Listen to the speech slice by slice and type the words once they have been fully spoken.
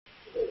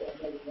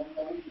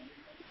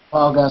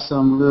Paul got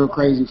something real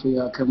crazy for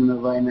y'all coming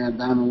up right now.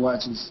 Diamond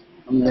watches.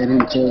 I'm gonna let him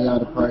tell y'all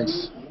the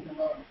price.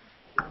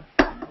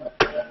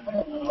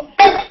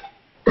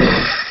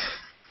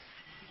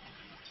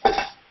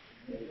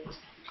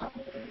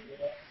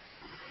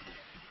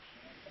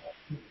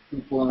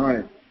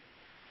 $400.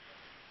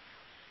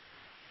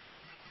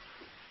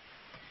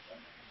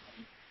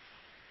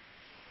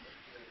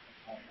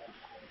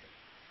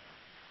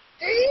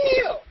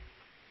 Damn.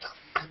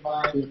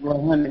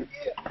 400.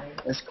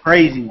 That's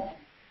crazy.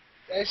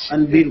 That shit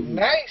Unbeatable.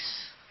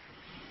 nice.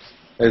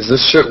 Is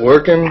this shit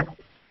working?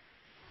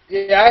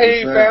 Yeah, I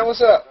hear you, fam.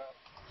 What's up?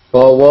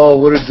 Ball Wall,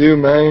 what it do,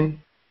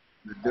 man?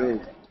 The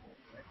dude.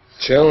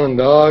 Chillin',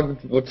 dog.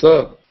 What's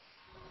up?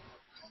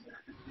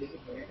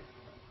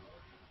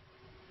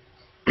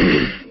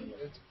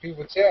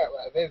 People chat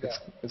like they got.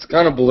 It's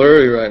kind of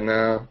blurry right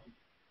now.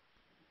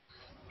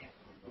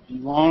 If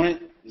you want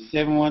it,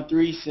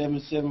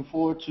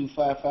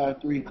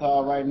 713-774-2553.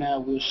 Call right now.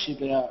 We'll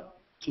ship it out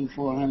to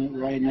 400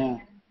 right now.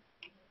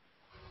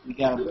 We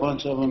got a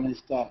bunch of them in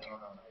stock.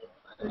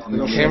 The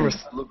camera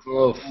looks a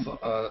little funky.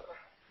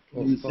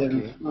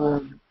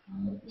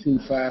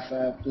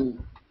 774-2553.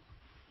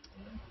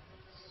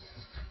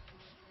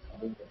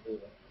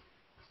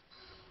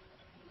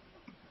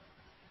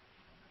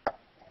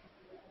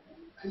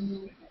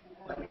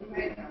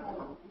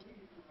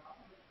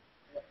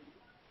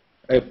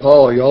 Hey,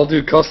 Paul, y'all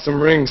do custom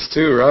rings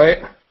too, right?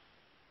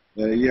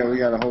 Yeah, we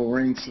got a whole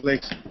ring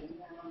selection.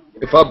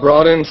 If I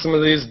brought in some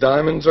of these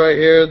diamonds right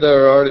here that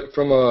are already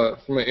from an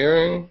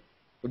earring,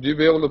 would you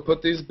be able to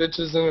put these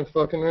bitches in a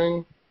fucking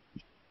ring?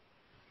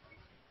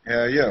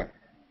 Hell yeah.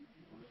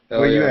 Hell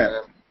Where you yeah, at?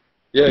 man.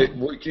 Yeah,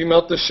 can you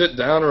melt this shit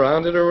down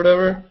around it or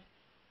whatever?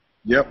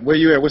 Yep. Where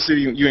you at? What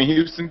city? You in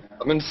Houston?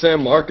 I'm in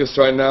San Marcos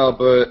right now,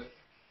 but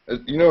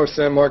you know where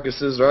San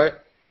Marcos is, right?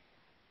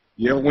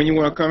 Yeah. When you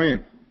want to come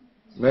in?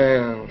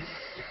 Man,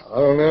 I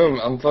don't know.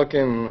 I'm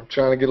fucking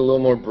trying to get a little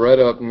more bread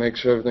up and make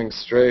sure everything's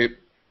straight.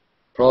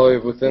 Probably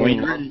within When a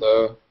you month, ready.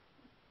 though.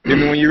 Give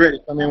me when you're ready.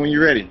 Come in when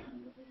you're ready.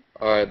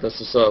 Alright, that's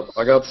what's up.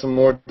 I got some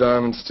more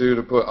diamonds, too,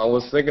 to put. I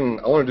was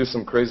thinking, I want to do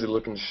some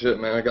crazy-looking shit,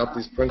 man. I got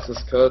these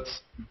princess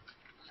cuts.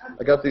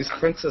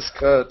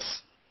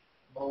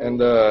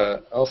 And I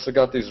also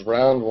got these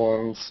round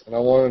ones, and I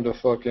wanted to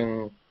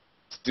fucking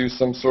do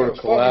some sort of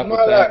collab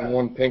with that in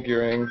one pinky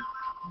ring.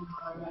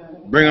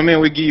 Bring them in.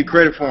 We give you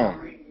credit for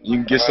them. You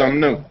can get something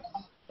new.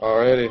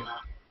 Alrighty.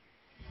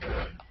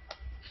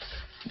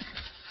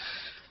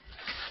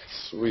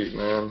 Sweet,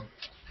 man.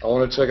 I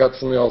want to check out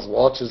some of y'all's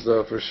watches,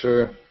 though, for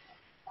sure.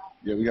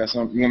 Yeah, we got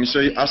some. You want me to show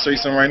you? I'll show you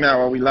some right now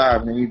while we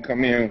live, and you can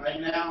come in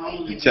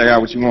and check out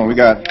what you want. We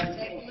got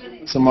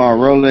some of our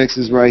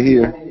Rolexes right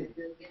here.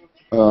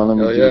 Let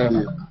me Hell get it yeah.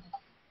 here.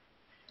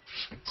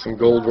 Some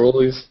gold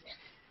rollies.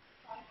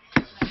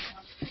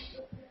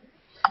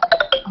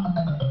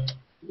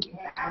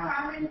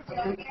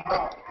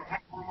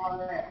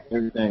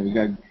 Everything. We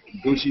got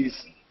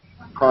Gucci's,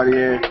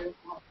 Cartier,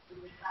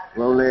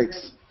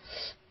 Rolex.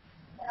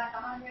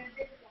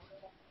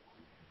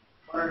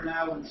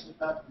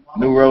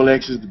 New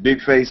Rolexes, the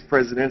big face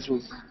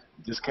presidentials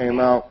just came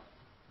out.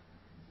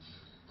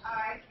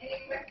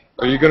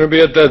 Are you going to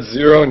be at that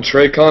Zero and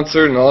Trey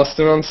concert in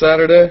Austin on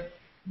Saturday?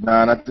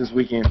 Nah, not this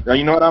weekend.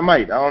 You know what? I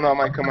might. I don't know. I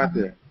might come out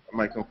there. I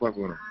might come fuck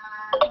with them.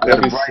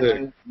 That'd be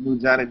sick. New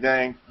Johnny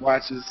Dang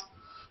watches.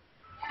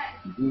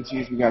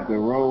 Gucci's. We got the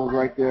rolls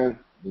right there.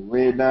 The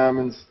red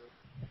diamonds.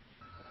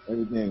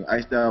 Everything.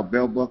 Iced out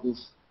belt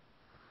buckles.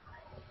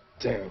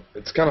 Damn,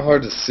 it's kind of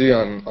hard to see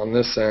on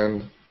this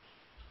end.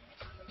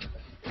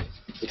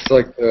 It's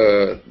like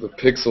the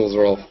pixels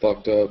are all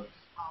fucked up.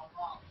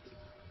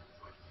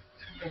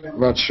 I'm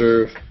not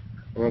sure if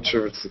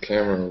it's the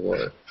camera or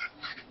what.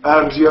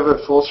 Adam, do you have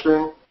it full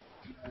screen?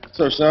 What's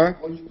up, Sean?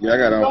 Yeah, I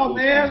got it on. Oh,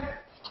 man.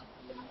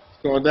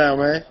 What's going down,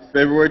 man?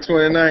 February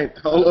 29th.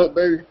 Hold up,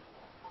 baby.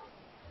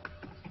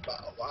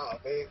 Wow,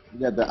 baby. You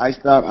got the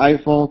iced out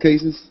iPhone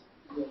cases.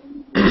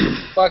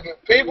 Fucking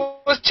people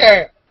was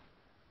champ.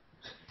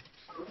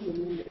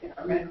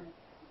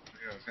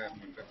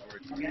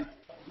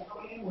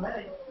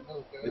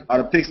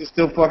 Are the pixels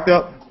still fucked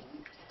up?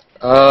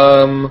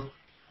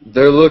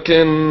 They're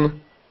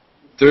looking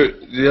a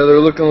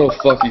little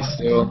fucky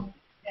still.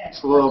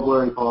 It's a little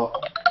blurry, Paul.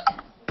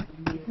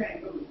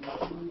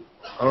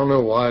 I don't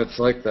know why it's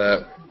like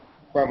that.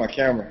 Probably my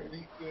camera.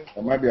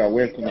 That might be our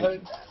web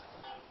connection.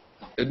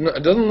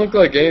 It doesn't look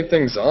like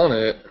anything's on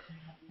it.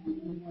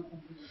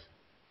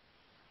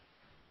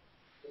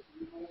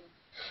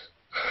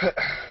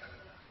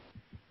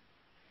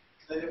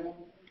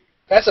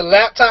 That's a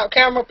laptop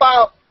camera,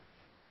 Paul.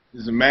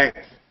 This is a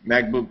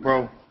MacBook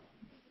Pro.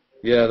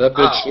 Yeah, that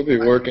bitch should be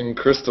working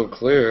crystal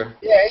clear.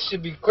 Yeah, it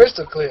should be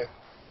crystal clear.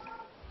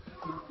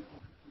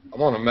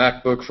 I'm on a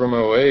MacBook from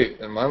 '08,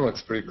 and mine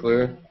looks pretty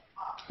clear.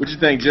 What you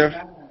think, Jeff?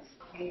 I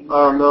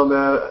don't know,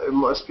 man. It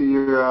must be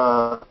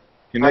your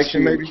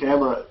Connection, maybe?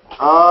 camera.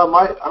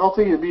 I don't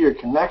think it'd be your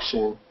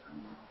connection.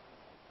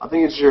 I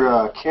think it's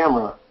your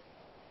camera.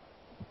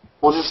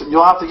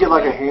 You'll have to get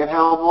like a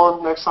handheld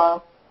one next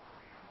time.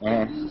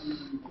 Uh-huh.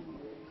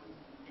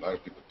 A lot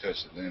of people touch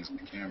the lens of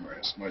the camera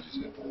and smudges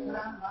it.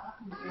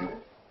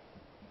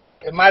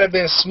 It might have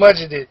been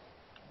smudging it.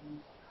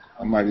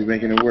 I might be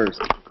making it worse.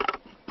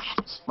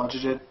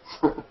 Smudges it.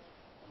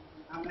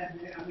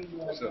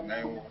 What's up,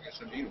 man? We'll get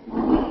some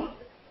needle.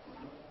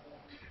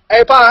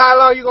 Hey, Paul, how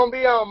long you gonna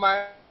be on,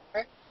 man?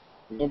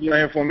 We're gonna be on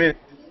here for a minute.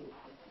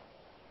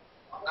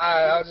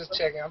 Alright, I was just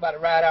checking. I'm about to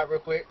ride out real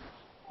quick.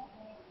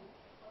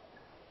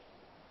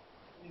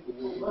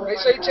 Make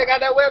sure you check out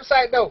that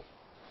website, though.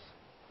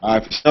 All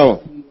right, for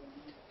sure.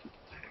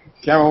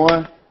 Camera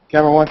one,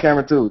 camera one,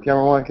 camera two,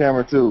 camera one,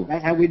 camera two.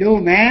 That's how we do,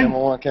 man. Camera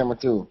one, camera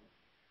two.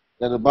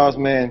 That's the boss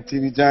man,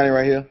 TV Johnny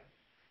right here.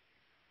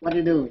 What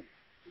you do?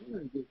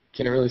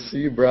 Can't really see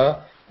you,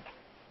 bro.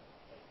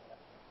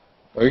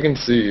 Oh, you can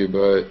see you,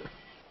 but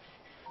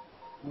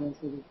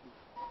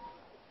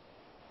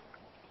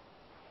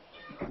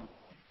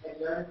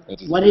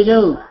What do you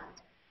do?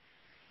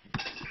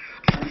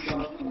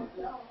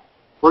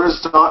 Where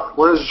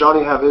does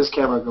Johnny have his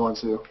camera going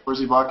to? Where's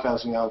he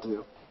broadcasting out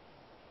to?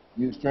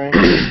 Ustream.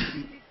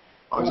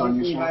 Oh, he's on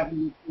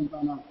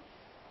YouTube.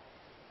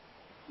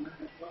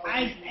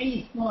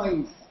 Ice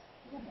boys.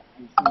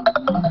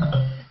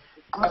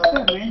 What's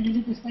up, man? You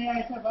need to stay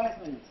ice up, ice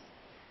boys.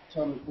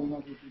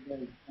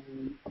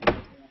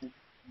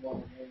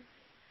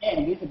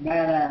 Yeah, get the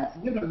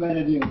badass. Get a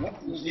better deal.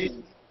 What's this?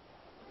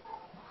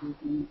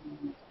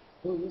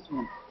 Who's this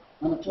one?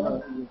 On the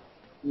chart.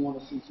 You want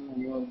to see someone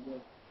really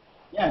good?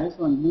 Yeah, this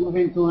one. Move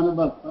in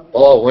 $200.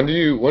 oh, when do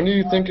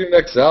you think your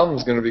next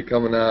album's gonna be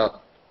coming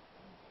out?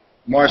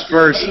 March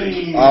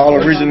 1st, all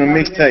original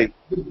mixtape.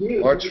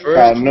 March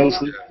Called 1st. No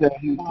Sleep Till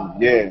Houston.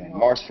 Yeah,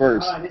 March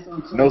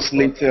 1st. No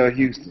Sleep Till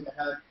Houston.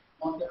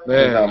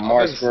 Man, On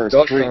March I've been 1st.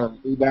 stuck Free on.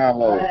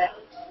 download.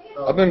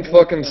 I've been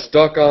fucking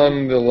stuck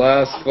on the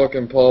last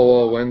fucking Paul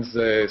Wall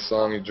Wednesday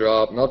song you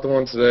dropped. Not the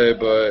one today,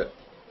 but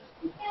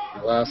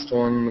the last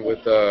one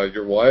with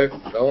your wife.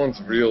 That one's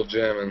real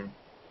jamming.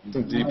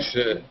 Some deep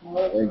shit.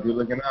 Hey, good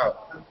looking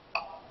out.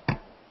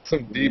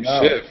 Some deep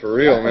shit for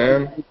real,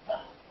 man.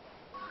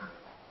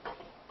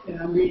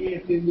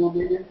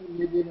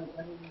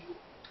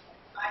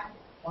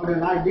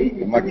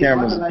 My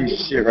camera's a piece of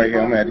shit right here.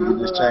 I'm gonna have to get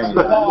this changed.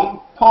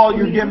 Paul,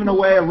 you're giving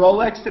away a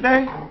Rolex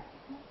today?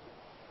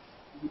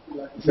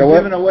 So You're what?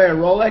 giving away a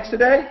Rolex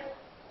today?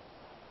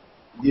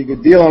 Get a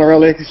good deal on a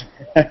Rolex.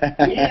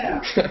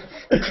 Yeah.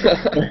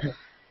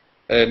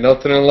 Hey,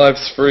 nothing in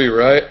life's free,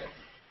 right?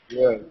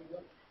 Yeah.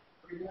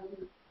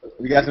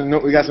 We got some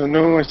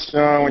new ones,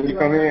 Sean, when you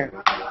come in.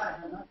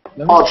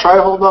 Oh, try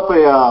to hold up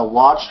a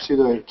watch to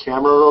the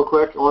camera real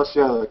quick. I want to see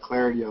the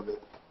clarity of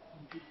it.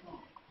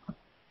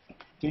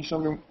 Can you show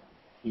me?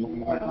 You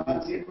want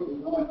this?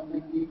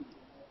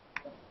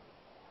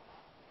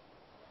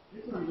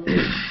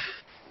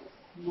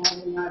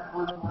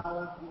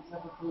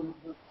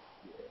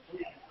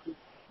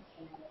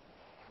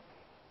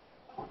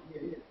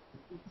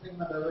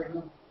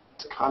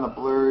 It's kind of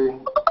blurry.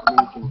 I mean,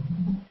 you can...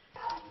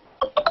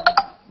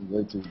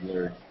 Way too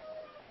blurry.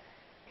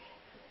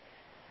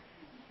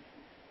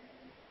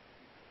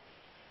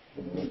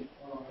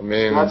 I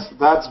mean,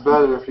 That's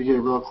better if you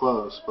get real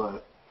close,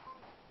 but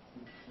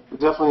you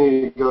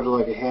definitely go to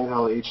like a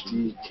handheld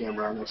HD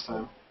camera next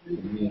time.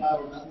 you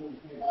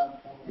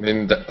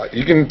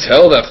can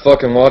tell that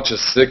fucking watch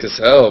is sick as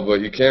hell,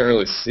 but you can't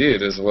really see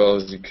it as well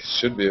as you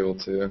should be able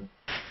to.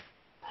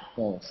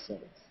 Oh, sucks.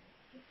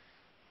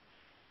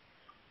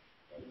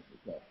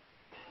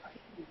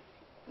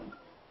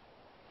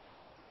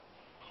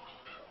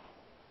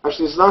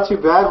 Actually, it's not too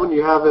bad when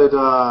you have it,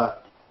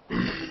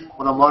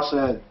 when I'm watching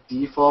at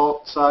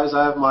default size.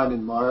 I have mine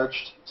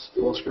enlarged, it's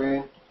full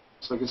screen,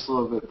 so it gets a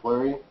little bit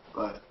blurry,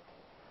 but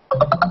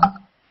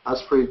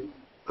that's pretty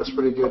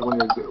good when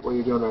what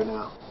you're doing right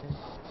now.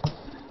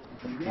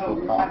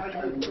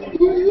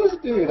 Who is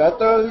this dude? I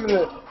thought he was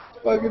gonna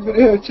fucking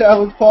video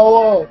challenge Paul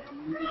Wall.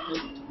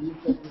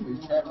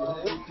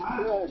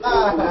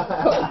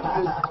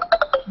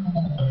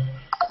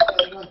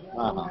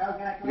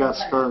 You got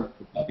sperm.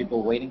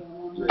 People waiting.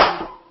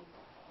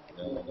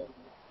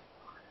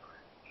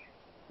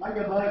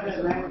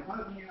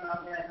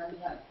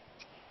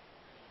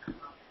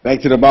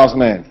 Back to the boss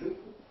man.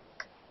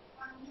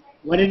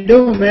 What you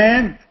doing,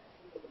 man?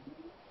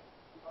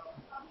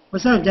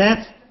 What's up,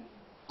 Dad?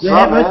 You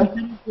have man? to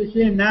finish with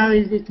him. Now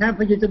is it time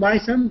for you to buy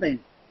something?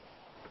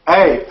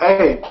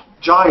 Hey,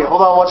 Johnny,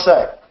 hold on one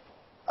sec.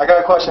 I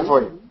got a question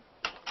for you.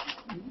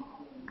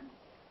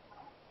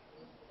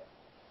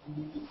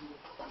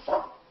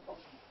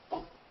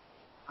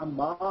 I'm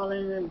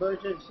balling and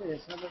budget shit.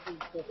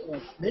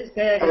 This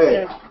guy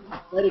can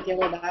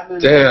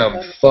diamond.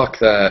 Damn, fuck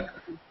that.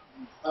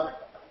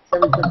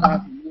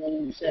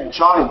 17,000.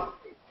 Johnny,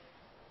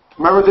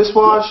 remember this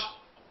watch?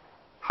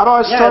 How do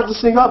I start Yes.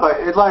 this thing up? I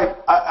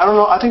don't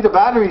know. I think the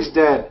battery's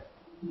dead.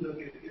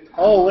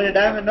 Oh, with a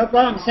diamond, no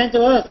problem. Send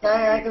to us.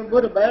 I can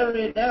put a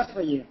battery there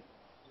for you.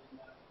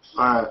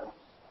 All right.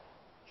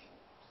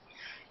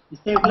 You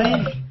still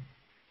playing?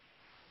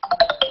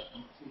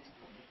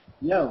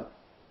 Yo.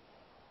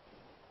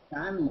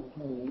 Diamond.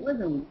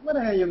 What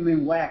the hell you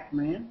mean whack,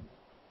 man?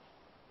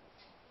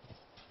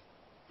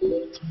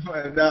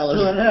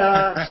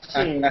 $200.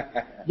 Shit.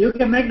 You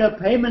can make the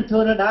payment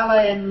 $200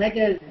 and make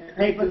it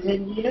pay for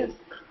 10 years.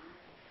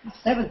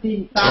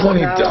 $17,000.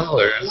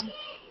 $20.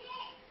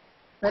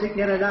 Better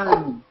get it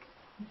done.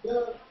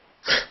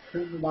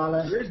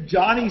 $20. Where's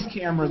Johnny's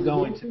camera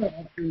going to?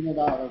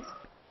 $200.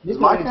 Is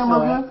my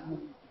camera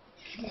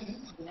good?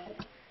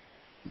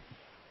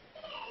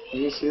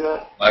 You see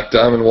that? Black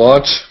Diamond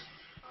watch.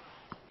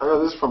 I got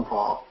this from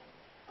Paul.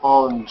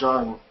 Paul and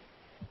Johnny.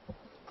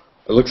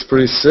 It looks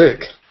pretty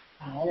sick.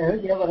 I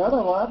heard you have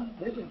another one.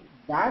 This is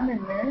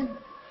diamond, man.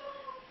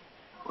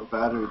 My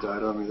battery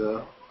died on me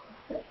though.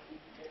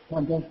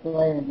 I'm just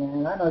playing,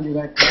 man. I know you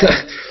like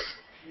that.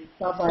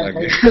 Stop by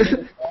Okay.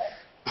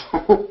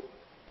 playing.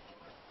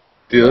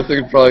 Dude, that's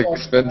like probably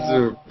expensive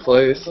to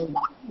replace.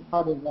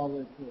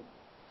 $100 too.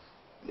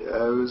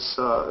 Yeah,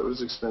 it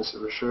was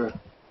expensive for sure.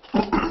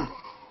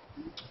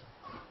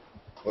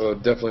 Well,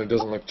 it definitely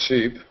doesn't look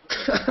cheap.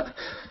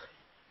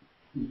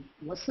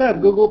 What's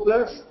up, Google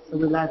Plus? So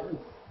we like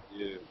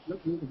Yeah. look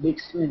at the big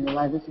screen. We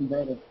like this is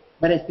better.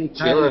 But it's the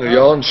Chilling. Are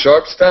y'all in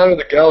Sharpstown or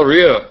the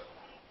Galleria?